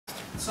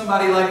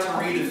Somebody like to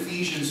read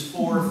Ephesians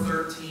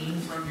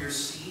 4:13 from your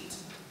seat?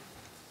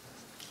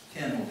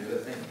 Ken will do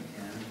it. Thank you,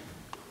 Ken.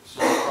 So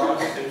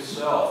Christ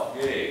himself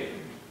gave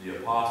the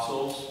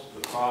apostles,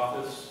 the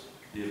prophets,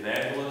 the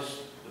evangelists,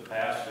 the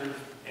pastors,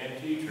 and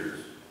teachers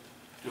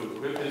to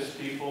equip his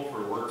people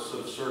for works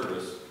of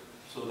service,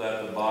 so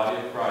that the body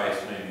of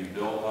Christ may be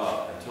built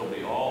up until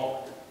we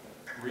all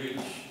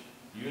reach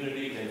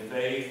unity in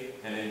faith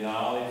and in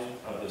knowledge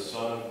of the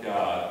Son of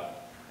God,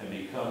 and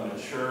become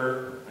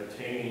mature,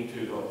 attaining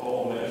to the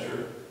whole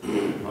measure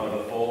of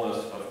the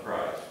fullness of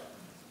Christ.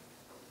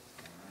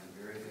 All right,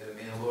 very good.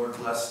 May the Lord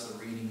bless the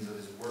readings of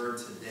his word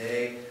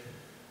today.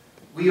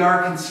 We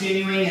are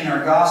continuing in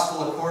our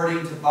Gospel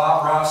According to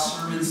Bob Ross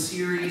sermon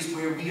series,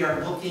 where we are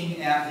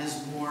looking at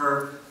his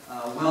more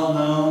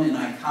well-known and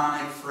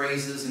iconic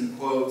phrases and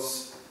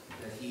quotes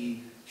that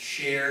he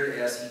shared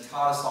as he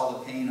taught us all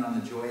the pain on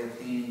the joy of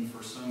painting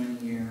for so many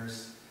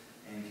years,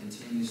 and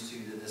continues to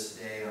this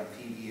day on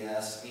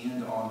PBS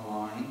and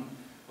online.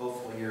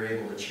 Hopefully you're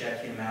able to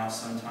check him out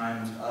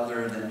sometimes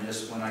other than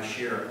just when I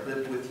share a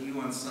clip with you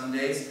on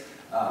Sundays.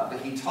 But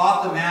he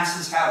taught the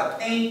masses how to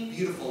paint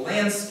beautiful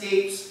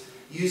landscapes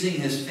using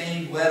his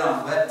famed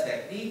wet-on-wet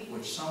technique,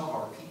 which some of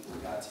our people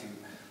got to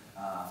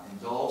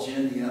indulge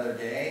in the other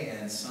day,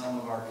 and some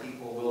of our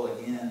people will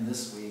again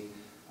this week.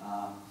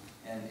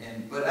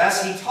 But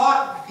as he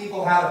taught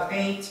people how to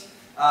paint,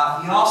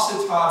 he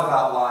also taught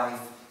about life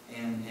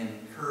and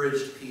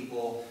encouraged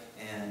people,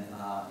 and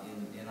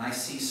I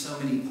see so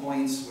many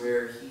points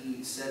where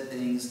he said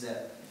things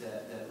that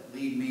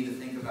lead me to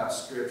think about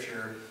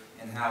Scripture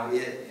and how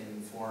it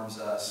informs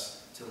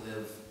us to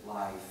live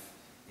life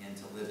and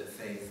to live it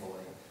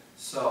faithfully.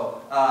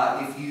 So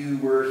if you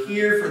were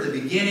here for the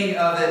beginning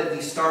of it,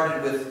 we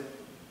started with,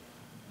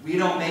 we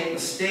don't make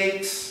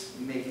mistakes,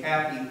 we make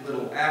happy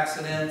little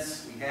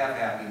accidents. We have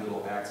happy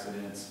little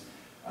accidents.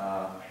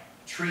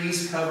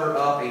 Trees cover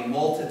up a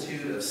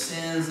multitude of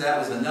sins. That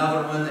was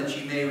another one that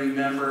you may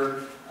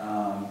remember,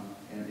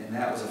 and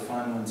that was a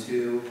fun one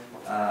too.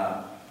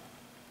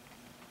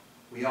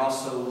 We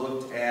also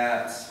looked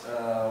at,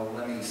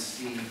 let me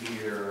see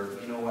here,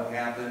 you know what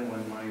happened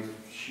when my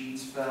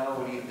sheets fell?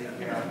 What do you think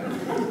happened?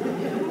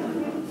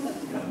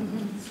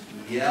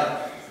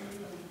 Yep.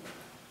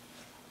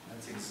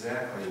 That's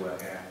exactly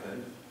what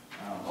happened.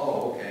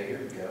 Oh, okay,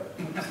 here we go.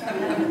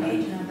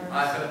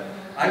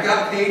 I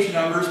got page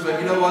numbers, but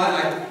you know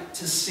what?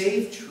 To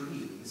save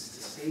trees,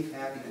 to save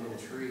happy little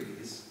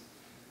trees,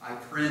 I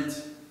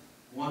print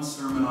one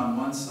sermon on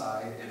one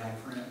side and I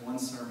print one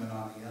sermon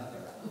on the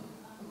other.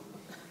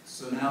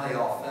 So now they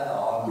all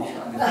fell. I'm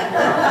trying to figure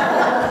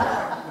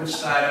out which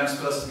side I'm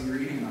supposed to be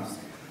reading on. If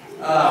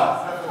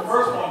the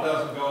first one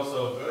doesn't go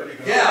so good, you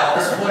can... Yeah, I'll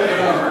split it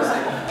over.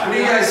 What do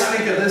you guys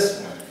think of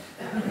this one?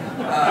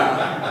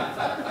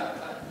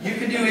 You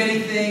can do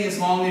anything as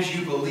long as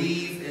you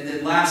believe. And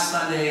then last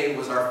Sunday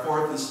was our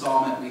fourth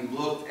installment. We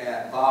looked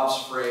at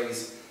Bob's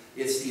phrase,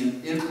 it's the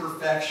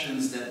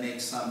imperfections that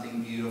make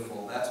something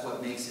beautiful. That's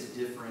what makes it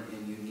different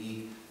and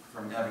unique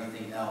from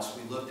everything else.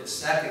 We looked at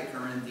 2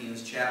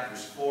 Corinthians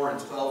chapters 4 and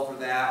 12 for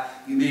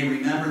that. You may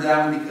remember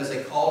that one because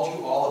they called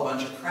you all a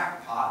bunch of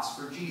crackpots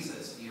for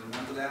Jesus. Do you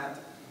remember that?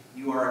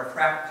 You are a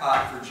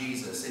crackpot for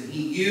Jesus. And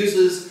he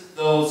uses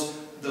those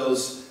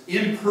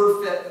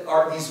imperfect,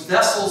 these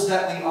vessels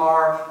that we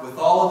are, with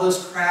all of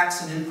those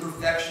cracks and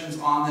imperfections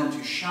on them,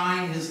 to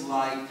shine his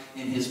light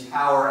and his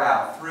power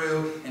out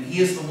through. And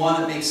he is the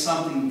one that makes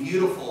something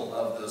beautiful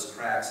of those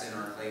cracks in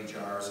our clay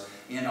jars,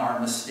 in our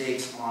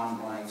mistakes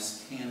on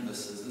life's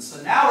canvases. And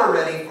so now we're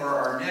ready for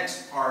our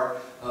next part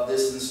of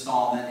this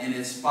installment, and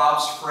it's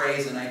Bob's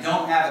phrase, and I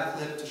don't have a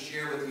clip to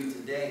share with you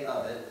today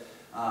of it,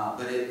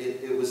 but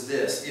it was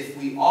this: if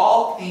we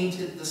all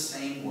painted the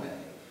same way,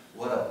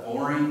 what a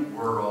boring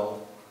world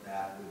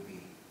that would be.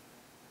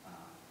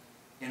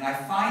 And I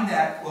find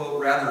that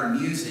quote rather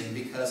amusing,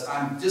 because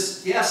I'm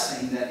just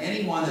guessing that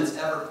anyone that's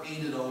ever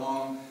painted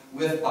along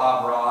with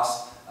Bob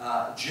Ross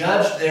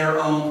judged their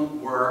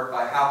own work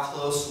by how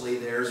closely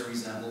theirs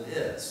resembled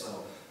his.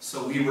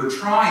 So we were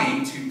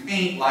trying to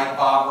paint like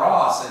Bob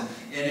Ross, and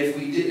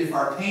if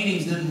our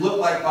paintings didn't look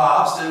like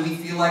Bob's, then we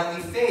feel like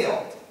we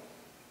failed.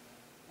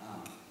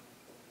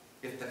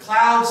 If the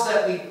clouds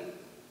that we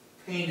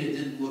painted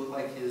didn't look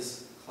like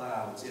his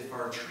clouds, if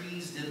our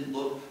trees didn't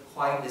look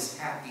quite as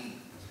happy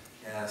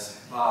as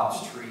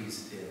Bob's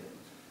trees did,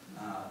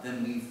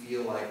 then we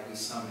feel like we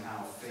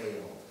somehow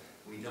failed.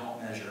 We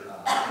don't measure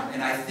up.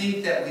 And I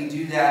think that we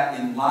do that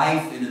in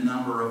life in a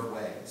number of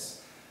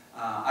ways.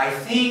 I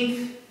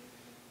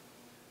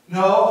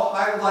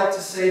would like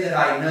to say that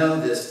I know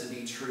this to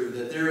be true,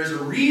 that there is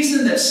a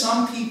reason that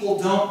some people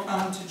don't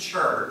come to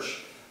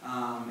church.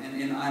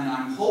 And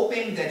I'm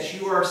hoping that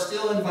you are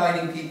still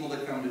inviting people to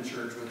come to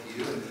church with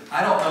you. And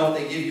I don't know if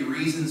they give you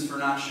reasons for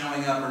not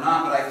showing up or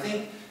not, but I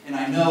think, and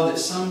I know that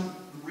some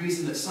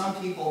reason that some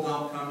people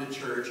don't come to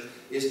church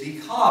is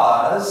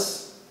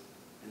because,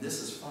 and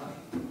this is funny,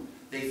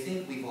 they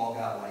think we've all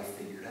got life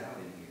figured out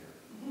in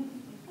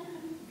here.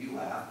 You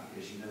laugh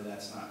because you know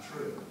that's not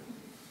true.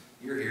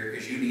 You're here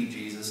because you need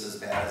Jesus as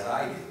bad as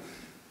I do.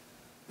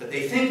 But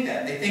they think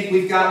that. They think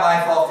we've got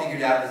life all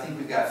figured out. They think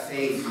we've got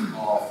faith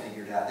all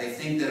figured out. They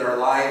think that our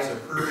lives are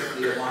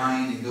perfectly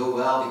aligned and go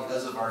well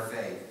because of our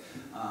faith.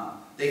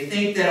 They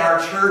think that our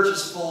church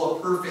is full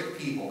of perfect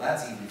people.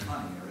 That's even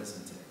funnier,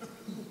 isn't it?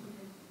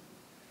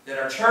 That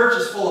our church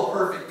is full of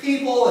perfect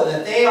people and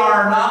that they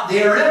are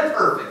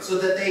imperfect, so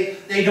that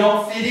they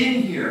don't fit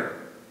in here.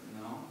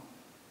 You know?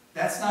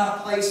 That's not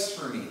a place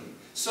for me.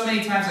 So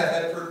many times I've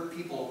had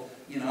people,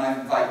 I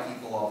invite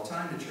people all the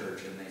time to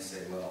church, and they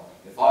say, well,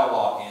 if I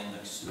walk in,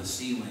 the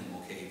ceiling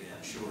will cave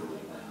in, surely.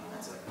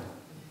 It's like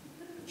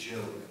the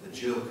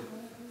joke,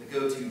 the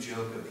go-to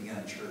joke of the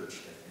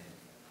unchurched, I think.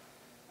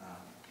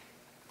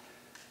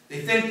 They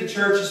think the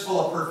church is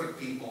full of perfect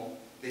people.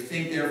 They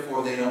think,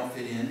 therefore, they don't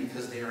fit in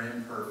because they are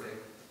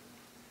imperfect.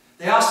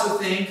 They also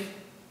think,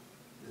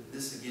 that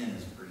this again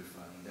is pretty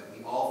funny, that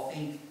we all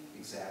think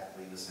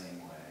exactly the same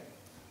way.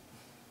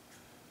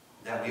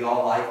 That we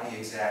all like the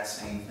exact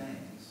same things.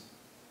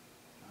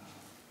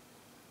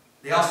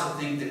 They also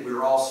think that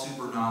we're all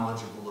super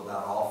knowledgeable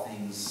about all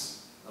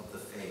things of the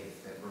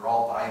faith, that we're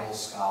all Bible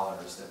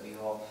scholars, that we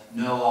all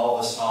know all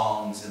the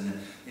songs and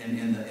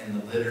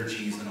the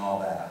liturgies and all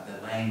that,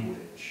 the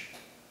language.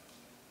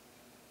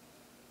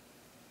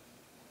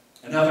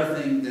 Another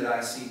thing that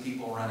I see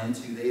people run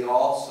into, they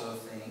also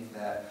think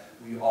that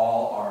we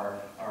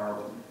all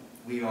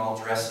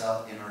dress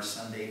up in our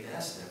Sunday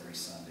best every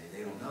Sunday.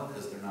 They don't know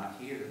because they're not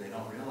here. They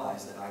don't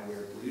realize that I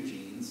wear blue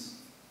jeans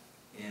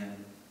and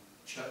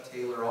Chuck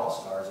Taylor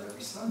All-Stars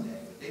every Sunday.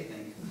 But they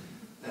think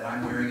that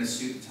I'm wearing a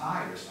suit and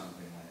tie or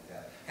something like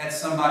that. Had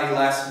somebody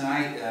last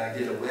night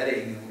did a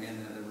wedding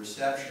in the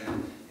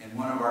reception, and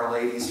one of our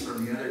ladies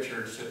from the other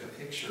church took a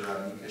picture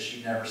of me because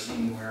she'd never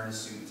seen me wearing a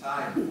suit and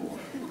tie before.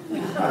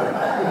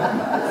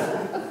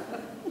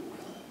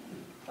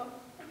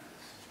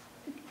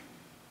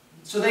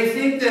 So they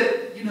think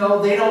that,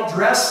 they don't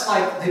dress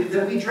like,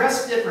 that we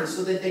dress different,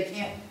 so that they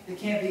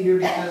can't be here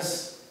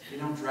because they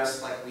don't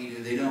dress like we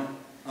do. They don't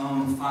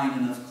own fine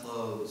enough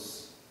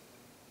clothes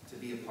to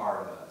be a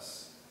part of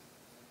us.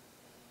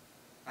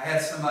 I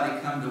had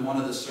somebody come to one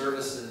of the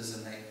services,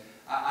 and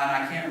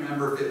I can't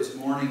remember if it was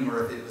morning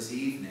or if it was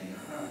evening.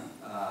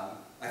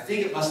 I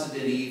think it must have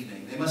been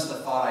evening. They must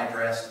have thought I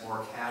dressed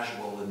more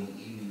casual in the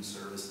evening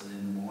service than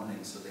in the morning.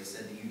 So they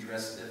said, do you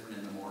dress different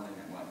in the morning?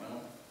 I went,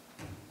 no,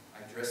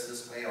 I dress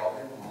this way all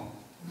day long.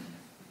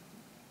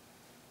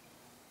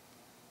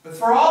 But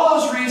for all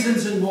those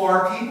reasons and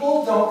more,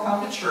 people don't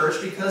come to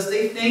church because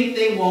they think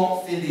they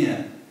won't fit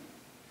in.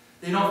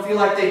 They don't feel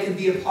like they can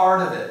be a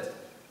part of it.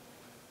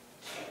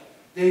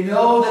 They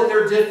know that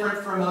they're different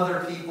from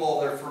other people,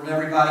 they're from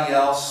everybody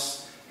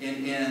else,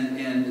 and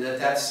that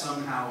that's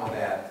somehow a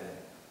bad thing.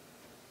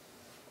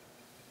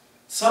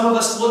 Some of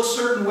us look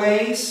certain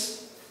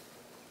ways,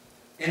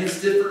 and it's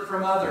different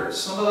from others.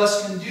 Some of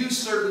us can do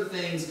certain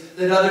things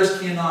that others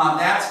cannot.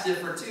 That's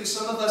different too.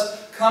 Some of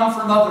us come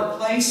from other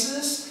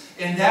places,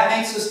 and that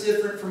makes us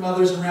different from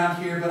others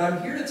around here. But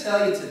I'm here to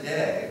tell you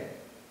today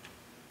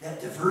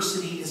that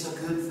diversity is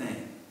a good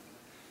thing.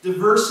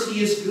 Diversity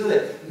is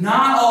good.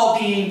 Not all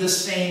being the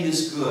same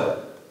is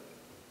good.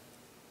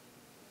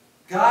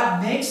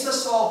 God makes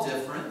us all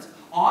different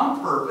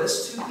on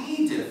purpose to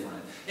be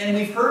different. And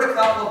we've heard a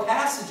couple of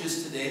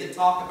passages today that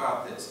talk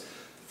about this.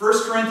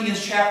 1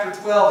 Corinthians chapter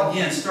 12,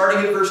 again,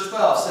 starting at verse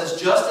 12,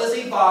 says, just as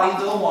a body,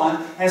 though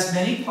one, has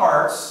many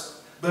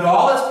parts, but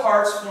all its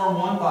parts form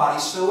one body,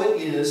 so it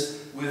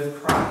is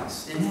with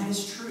Christ. And that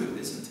is true,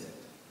 isn't it?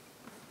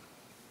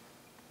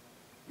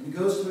 And it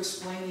goes to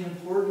explain the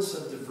importance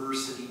of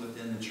diversity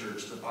within the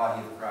church, the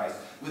body of Christ,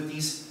 with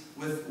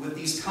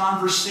these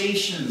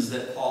conversations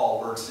that Paul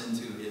works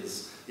into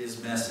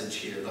his message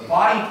here. The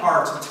body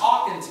parts are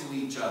talking to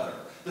each other.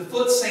 The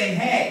foot saying,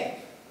 hey,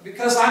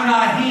 because I'm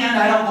not a hand,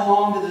 I don't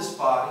belong to this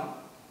body.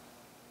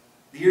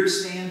 The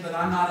ear's saying, but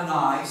I'm not an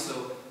eye,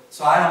 so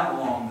I don't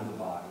belong to the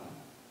body.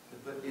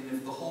 And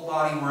if the whole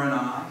body were an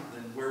eye,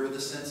 then where would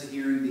the sense of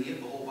hearing be? If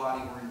the whole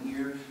body were an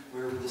ear,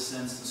 where would the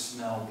sense of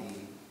smell be?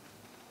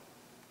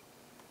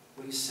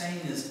 What he's saying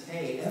is,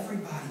 hey,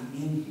 everybody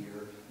in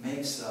here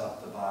makes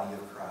up the body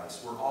of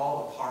Christ. We're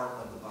all a part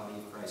of the body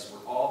of Christ.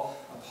 We're all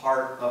a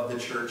part of the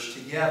church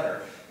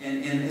together.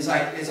 And as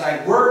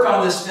I worked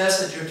on this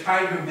message, I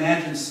tried to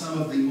imagine some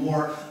of the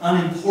more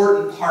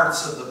unimportant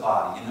parts of the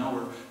body.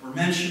 We're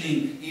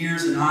mentioning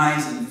ears and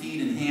eyes and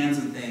feet and hands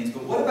and things.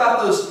 But what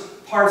about those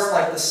parts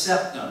like the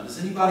septum? Does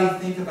anybody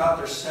think about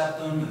their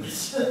septum and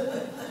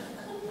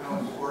how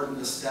important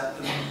the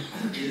septum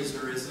is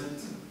or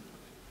isn't?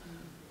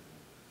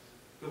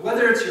 But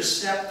whether it's your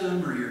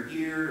septum or your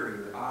ear or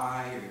your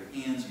eye or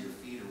your hands or your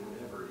feet or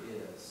whatever it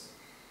is,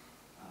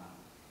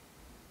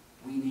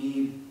 we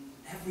need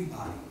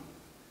everybody.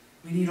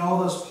 We need all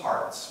those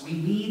parts. We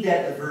need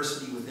that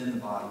diversity within the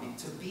body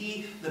to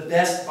be the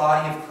best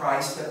body of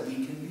Christ that we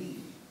can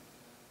be.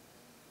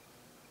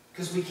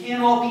 Because we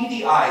can't all be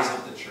the eyes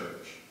of the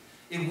church.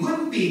 It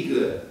wouldn't be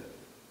good.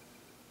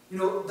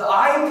 The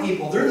eye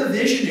people, they're the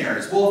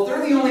visionaries. Well, if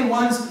they're the only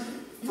ones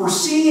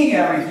foreseeing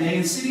everything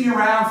and sitting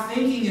around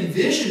thinking and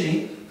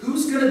visioning,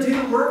 who's going to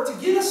do the work to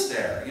get us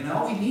there? You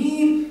know, we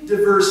need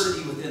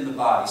diversity within the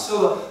body.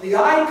 So the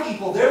I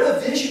people, they're the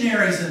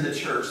visionaries in the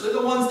church. They're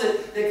the ones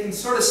that can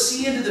sort of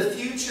see into the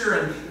future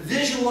and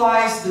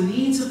visualize the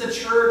needs of the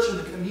church and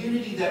the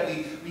community that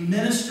we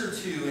minister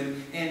to,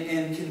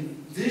 and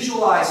can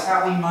visualize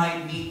how we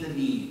might meet the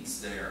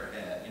needs there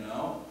ahead, you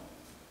know.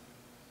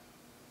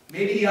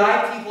 Maybe the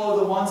I people are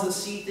the ones that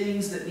see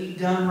things that need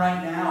done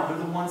right now. They're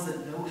the ones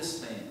that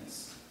notice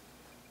things.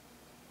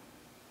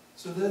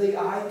 So they're the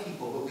I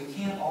people, but we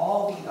can't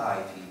all be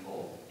I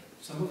people.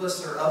 Some of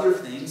us are other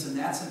things, and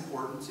that's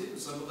important too.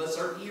 Some of us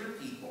are ear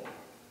people.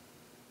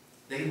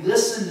 They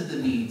listen to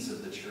the needs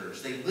of the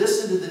church. They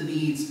listen to the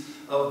needs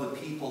of the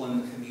people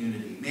in the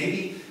community.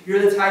 Maybe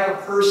you're the type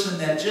of person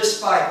that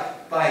just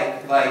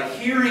by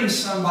hearing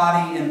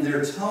somebody and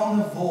their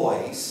tone of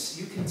voice,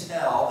 you can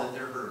tell that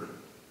they're hurting.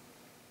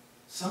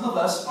 Some of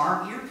us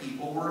aren't ear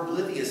people. We're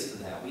oblivious to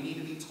that. We need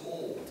to be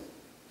told,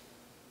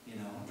 you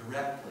know,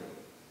 directly.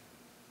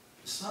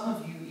 Some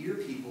of you ear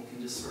people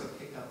can just sort of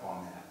pick up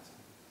on that.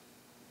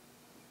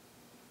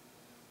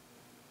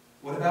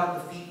 What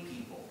about the feet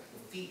people?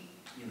 The feet,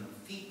 you know,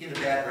 feet get a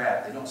bad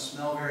rap. They don't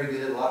smell very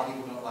good. A lot of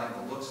people don't like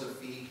the looks of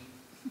feet.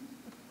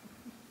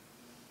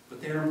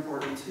 But they're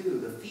important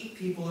too. The feet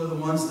people are the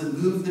ones that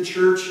move the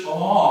church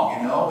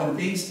along, you know,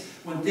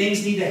 when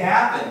things need to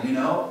happen, you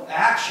know,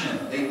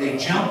 action. They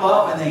jump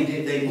up and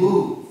they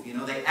move, you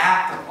know, they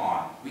act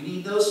upon it. We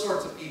need those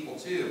sorts of people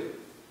too.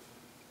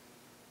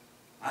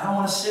 I don't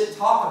want to sit and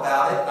talk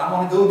about it. I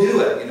want to go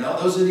do it, you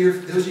know. Those are your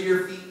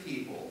feet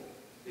people.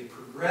 They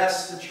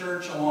progress the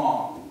church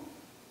along.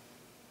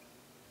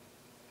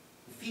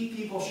 The feet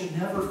people should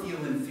never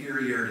feel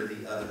inferior to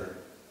the other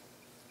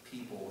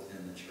people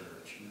within the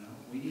church, you know.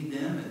 We need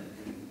them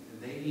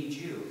and they need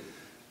you.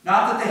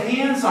 Not that the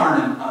hands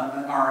aren't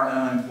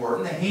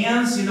unimportant. The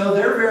hands, you know,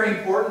 they're very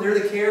important. They're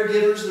the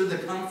caregivers. They're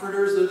the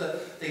comforters.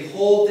 They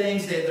hold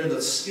things. They're the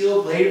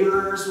skilled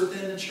laborers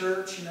within the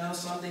church. You know,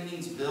 something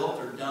needs built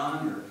or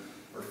done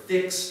or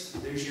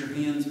fixed. There's your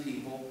hands,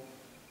 people.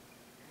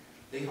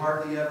 They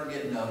hardly ever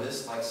get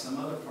noticed like some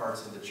other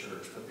parts of the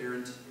church, but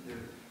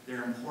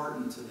they're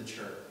important to the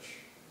church.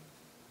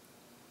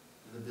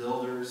 They're the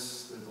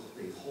builders.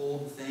 They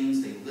hold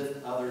things. They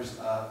lift others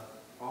up.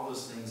 All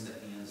those things that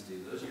hands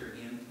do. Those are your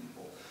hand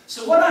people.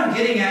 So what I'm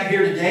getting at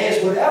here today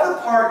is whatever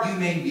part you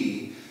may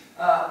be,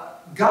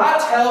 God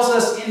tells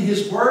us in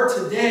His Word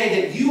today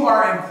that you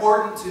are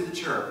important to the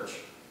church.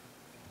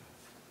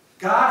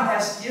 God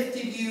has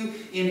gifted you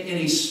in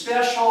a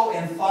special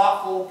and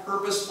thoughtful,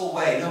 purposeful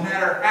way. No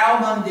matter how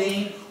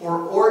mundane or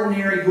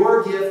ordinary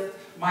your gift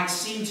might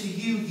seem to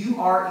you,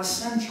 you are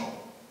essential.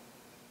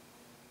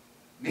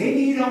 Maybe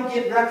you don't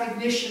get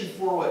recognition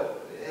for what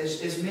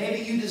as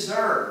maybe you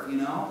deserve, you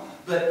know.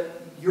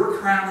 But your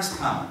crown is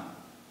coming.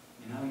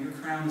 You know, your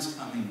crown is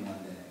coming one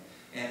day.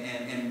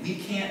 And we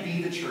can't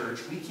be the church.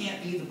 We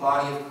can't be the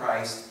body of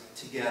Christ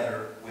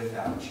together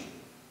without you.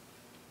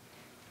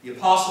 The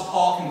Apostle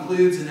Paul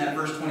concludes in that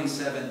verse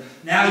 27,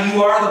 now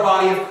you are the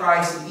body of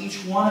Christ, and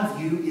each one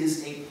of you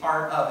is a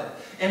part of it.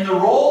 And the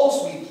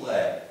roles we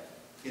play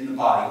in the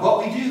body,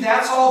 what we do,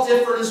 that's all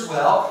different as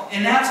well,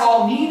 and that's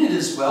all needed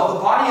as well. The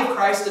body of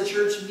Christ, the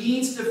church,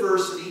 needs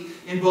diversity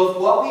in both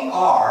what we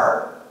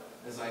are,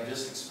 as I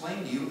just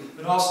explained to you,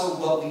 but also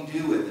what we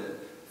do with it.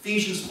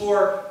 Ephesians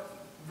 4,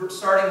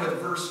 starting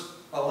with verse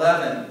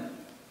 11,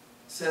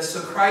 says, so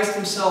Christ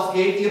Himself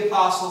gave the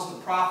apostles,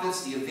 the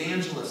prophets, the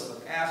evangelists,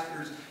 the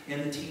pastors,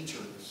 and the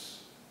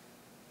teachers.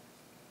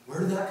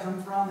 Where did that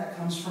come from? That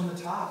comes from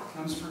the top. It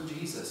comes from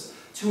Jesus.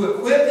 To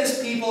equip His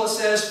people, it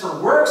says,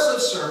 for works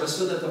of service,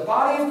 so that the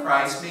body of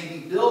Christ may be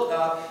built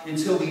up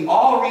until we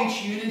all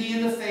reach unity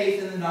in the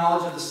faith and the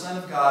knowledge of the Son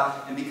of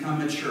God and become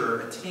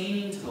mature,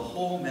 attaining to the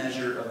whole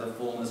measure of the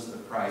fullness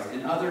of Christ.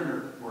 In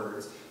other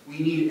words, we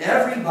need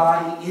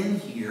everybody in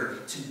here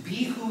to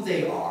be who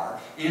they are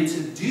and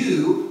to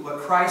do what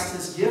Christ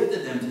has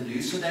gifted them to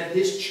do so that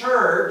His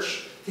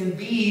church can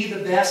be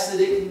the best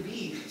that it can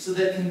be, so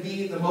that it can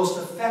be the most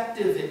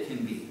effective it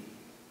can be.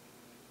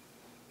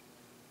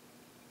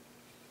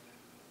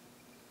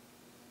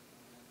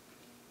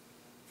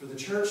 For the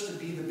church to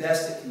be the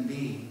best it can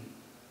be,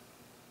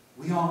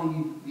 we all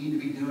need to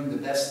be doing the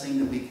best thing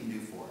that we can do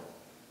for it.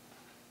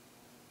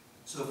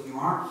 So if you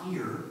aren't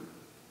here,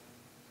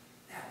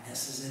 that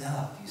messes it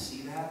up. Do you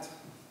see that?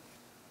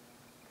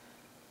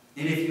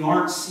 And if you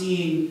aren't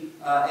seeing,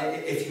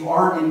 if you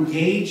aren't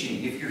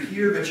engaging, if you're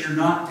here but you're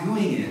not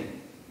doing it,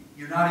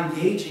 you're not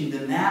engaging,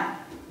 then that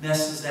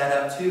messes that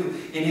up too.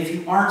 And if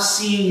you aren't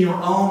seeing your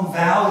own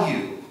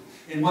value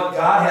in what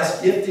God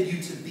has gifted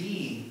you to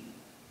be,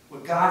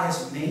 what God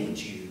has made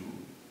you,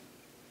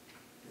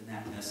 then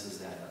that messes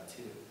that up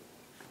too.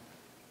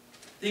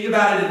 Think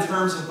about it in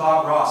terms of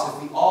Bob Ross.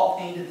 If we all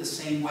painted the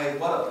same way,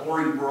 what a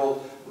boring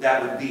world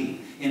that would be.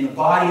 In the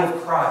body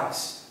of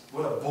Christ,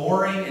 what a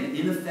boring and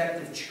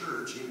ineffective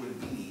church it would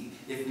be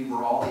if we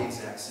were all the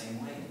exact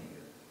same way in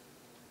here.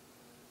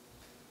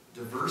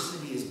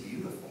 Diversity is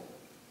beautiful.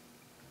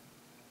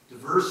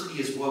 Diversity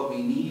is what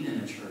we need in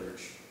a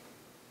church.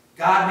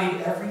 God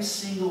made every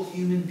single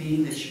human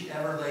being that you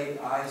ever laid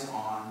eyes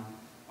on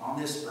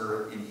this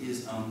earth in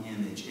His own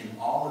image, in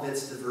all of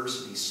its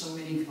diversity. So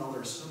many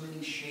colors, so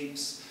many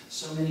shapes,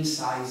 so many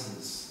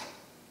sizes.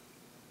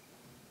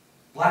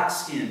 Black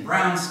skin,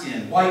 brown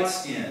skin, white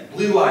skin,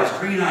 blue eyes,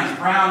 green eyes,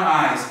 brown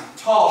eyes,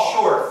 tall,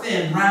 short,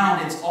 thin,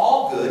 round. It's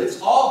all good.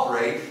 It's all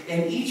great.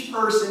 And each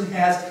person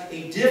has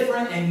a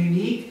different and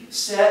unique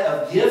set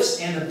of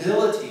gifts and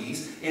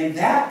abilities, and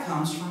that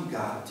comes from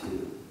God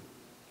too.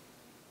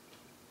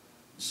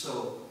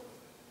 So,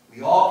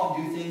 we all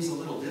can do things a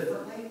little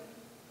differently.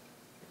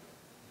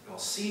 We all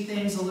see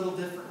things a little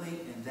differently,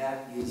 and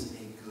that is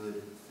a good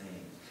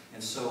thing.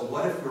 And so,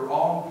 what if we're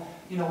all,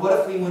 what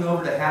if we went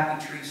over to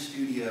Happy Tree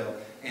Studio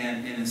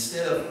and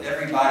instead of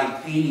everybody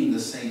painting the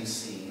same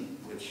scene,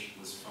 which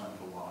was fun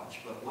to watch,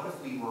 but what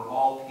if we were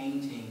all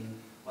painting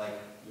like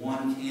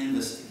one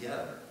canvas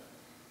together?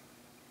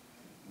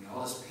 We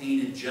all just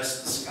painted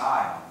just the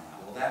sky on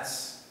that. Well,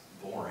 that's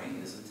boring,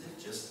 isn't it?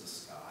 Just the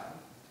sky.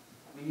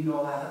 We need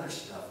all that other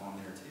stuff on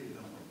there too,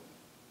 don't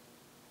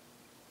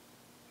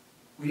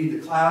we? We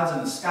need the clouds in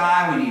the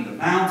sky. We need the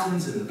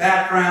mountains in the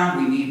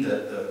background. We need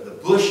the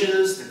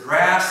bushes, the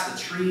grass, the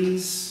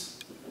trees.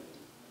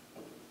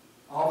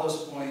 All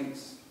those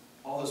points,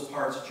 all those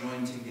parts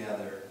joined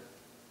together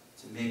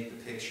to make the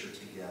picture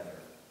together.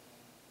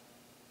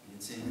 And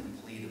it's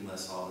incomplete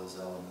unless all those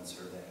elements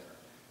are there.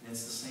 And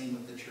it's the same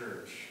with the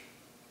church.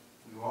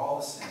 We were all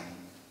the same.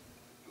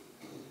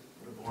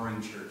 What a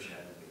boring church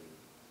that would be.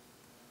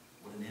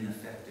 What an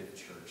ineffective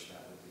church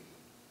that would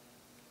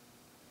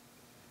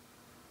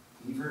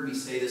be. You've heard me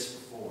say this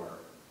before.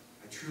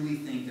 I truly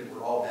think that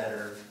we're all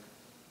better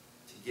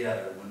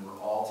together when we're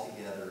all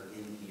together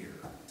in here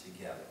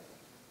together.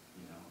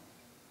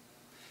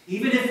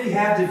 Even if we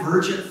have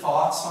divergent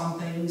thoughts on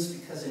things,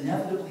 because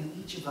inevitably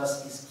each of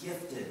us is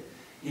gifted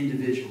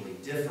individually,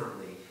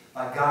 differently,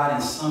 by God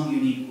in some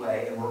unique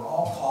way, and we're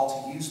all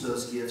called to use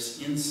those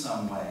gifts in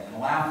some way,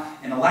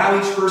 and allow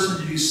each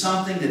person to do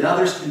something that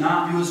others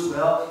cannot do as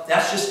well.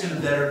 That's just going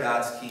to better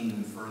God's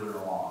kingdom further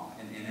along.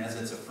 And as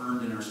it's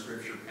affirmed in our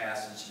scripture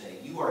passage today,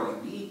 you are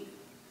unique.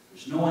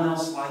 There's no one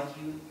else like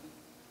you.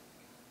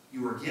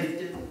 You are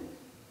gifted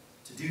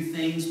to do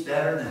things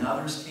better than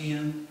others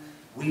can.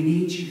 We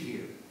need you here.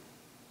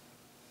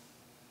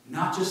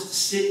 Not just to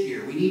sit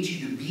here. We need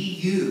you to be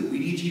you. We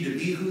need you to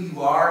be who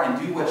you are and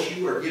do what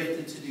you are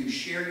gifted to do.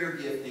 Share your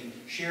gifting.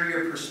 Share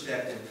your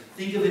perspective.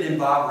 Think of it in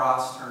Bob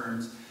Ross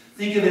terms.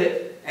 Think of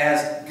it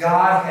as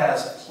God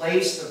has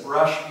placed a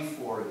brush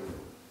before you.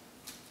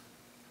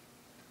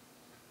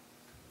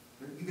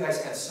 You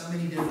guys had so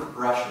many different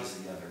brushes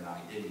the other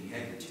night, didn't you? You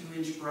had your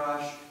 2-inch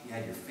brush. You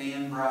had your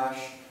fan brush.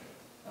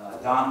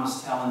 Don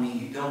was telling me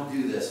you don't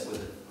do this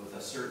with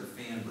a certain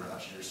fan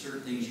brush. There's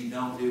certain things you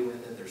don't do with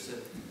it.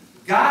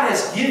 God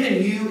has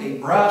given you a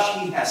brush.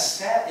 He has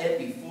set it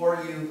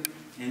before you,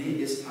 and it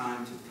is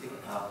time to pick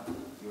up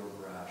your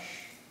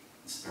brush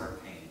and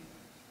start painting.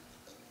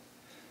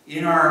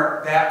 In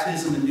our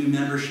baptism and new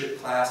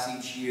membership class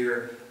each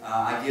year,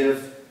 I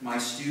give my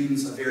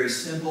students a very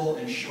simple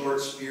and short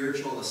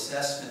spiritual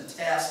assessment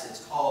test.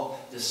 It's called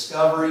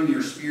Discovering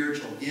Your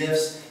Spiritual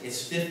Gifts.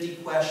 It's 50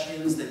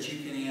 questions that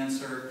you can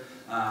answer.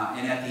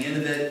 And at the end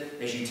of it,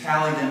 as you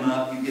tally them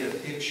up, you get a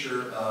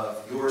picture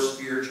of your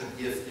spiritual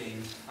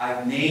gifting.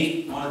 I've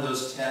made one of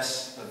those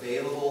tests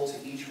available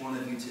to each one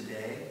of you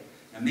today.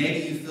 And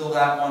maybe you filled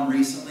out one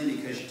recently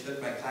because you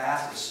took my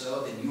class. If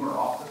so, then you are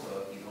off the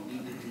hook. You don't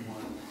need to do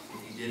one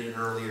if you did it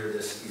earlier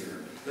this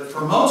year. But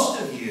for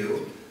most of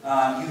you,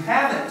 you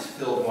haven't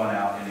filled one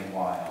out in a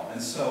while.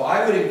 And so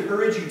I would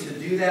encourage you to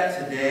do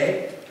that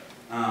today.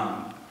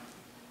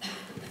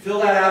 Fill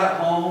that out at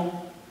home.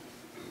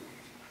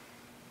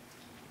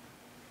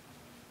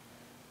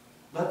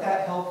 Let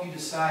that help you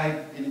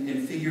decide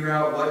and figure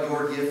out what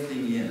your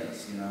gifting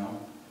is,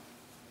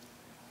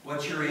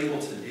 what you're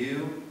able to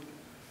do,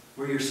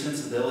 where your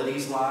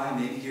sensibilities lie.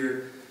 Maybe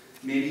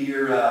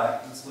you're,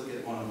 let's look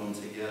at one of them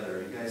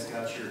together. You guys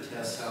got your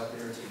tests out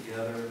there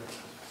together?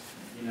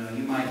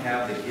 You might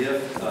have the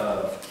gift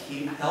of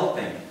keep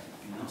helping.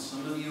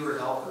 Some of you are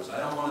helpers. I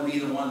don't want to be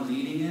the one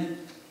leading it,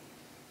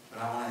 but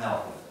I want to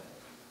help with it.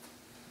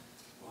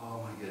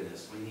 Oh my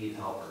goodness, we need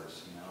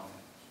helpers,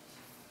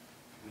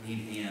 We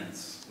need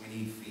hands. We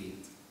need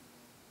feet.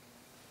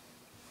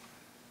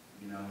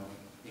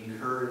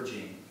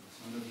 Encouraging.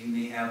 Some of you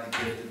may have the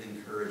gift of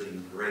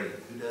encouraging. Great.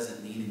 Who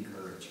doesn't need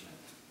encouragement?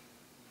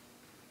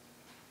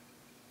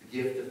 The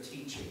gift of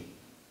teaching.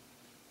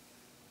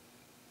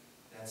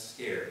 That's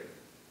scary.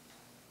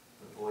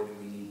 But boy, do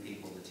we need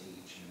people to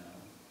teach,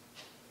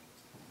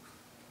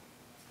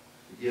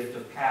 The gift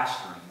of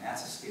pastoring.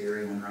 That's a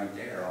scary one right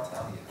there, I'll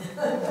tell you.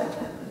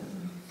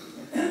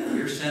 If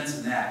you're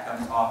sensing that,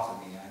 come talk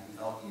to me.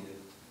 Help you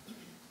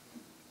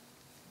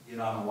get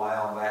on the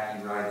wild,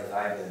 wacky ride that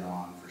I've been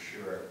on, for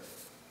sure.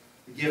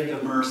 The gift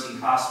of mercy,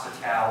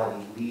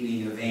 hospitality,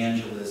 leading,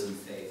 evangelism,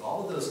 faith,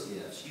 all of those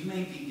gifts. You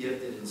may be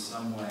gifted in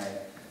some way,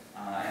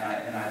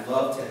 and I'd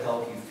love to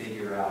help you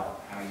figure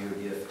out how your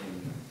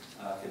gifting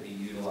could be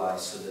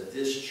utilized so that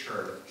this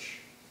church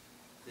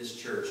this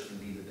church can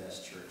be the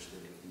best church that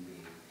it can be.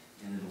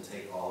 And it'll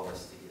take all of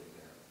us to get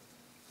there.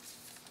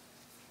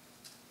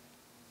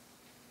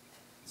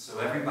 So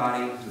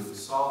everybody who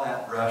saw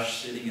that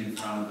brush sitting in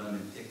front of them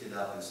and picked it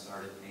up and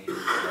started painting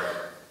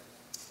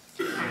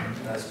it,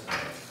 let's pray.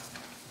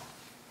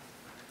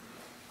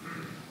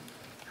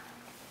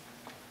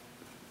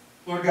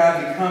 Lord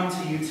God, we come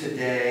to you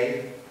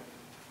today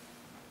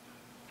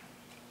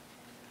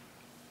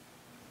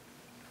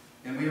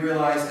and we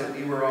realize that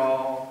we were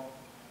all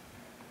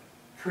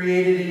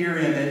created in your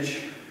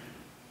image.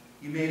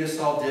 You made us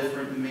all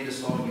different. You made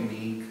us all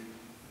unique.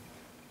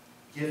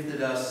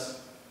 Gifted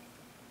us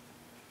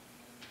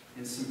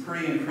in some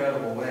pretty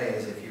incredible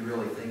ways if you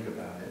really think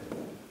about it.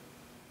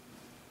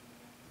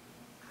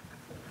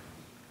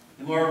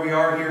 And Lord, we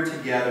are here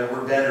together.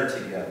 We're better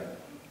together.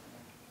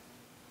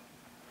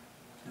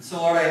 And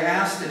so, Lord, I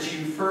ask that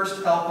you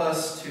first help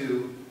us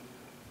to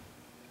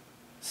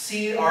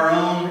see our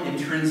own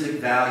intrinsic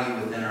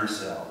value within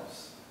ourselves.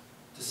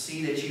 To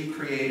see that you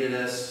created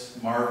us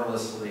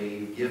marvelously,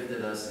 you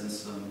gifted us in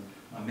some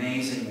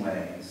amazing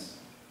ways.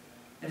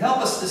 And help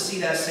us to see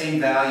that same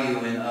value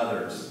in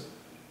others.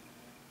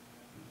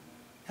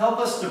 Help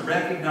us to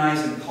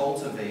recognize and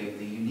cultivate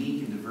the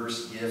unique and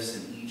diverse gifts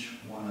in each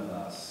one of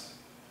us.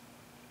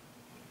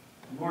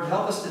 Lord,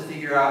 help us to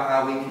figure out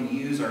how we can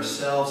use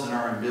ourselves and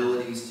our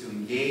abilities to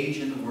engage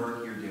in the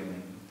work you're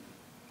doing.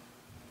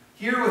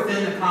 Here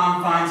within the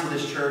confines of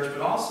this church,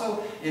 but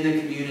also in the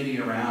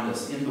community around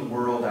us, in the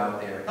world out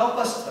there. Help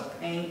us to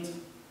paint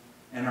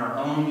in our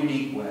own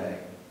unique way.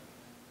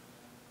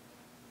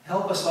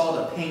 Help us all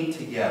to paint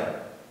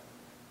together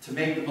to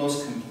make the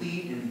most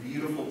complete and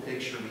beautiful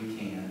picture we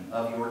can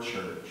of your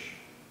church,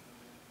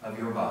 of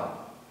your body.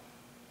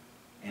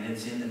 And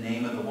it's in the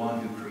name of the one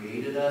who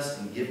created us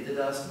and gifted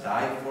us,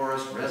 died for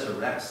us,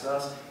 resurrects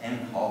us,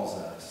 and calls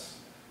us.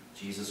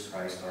 Jesus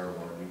Christ our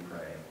Lord, we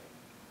pray.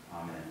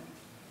 Amen.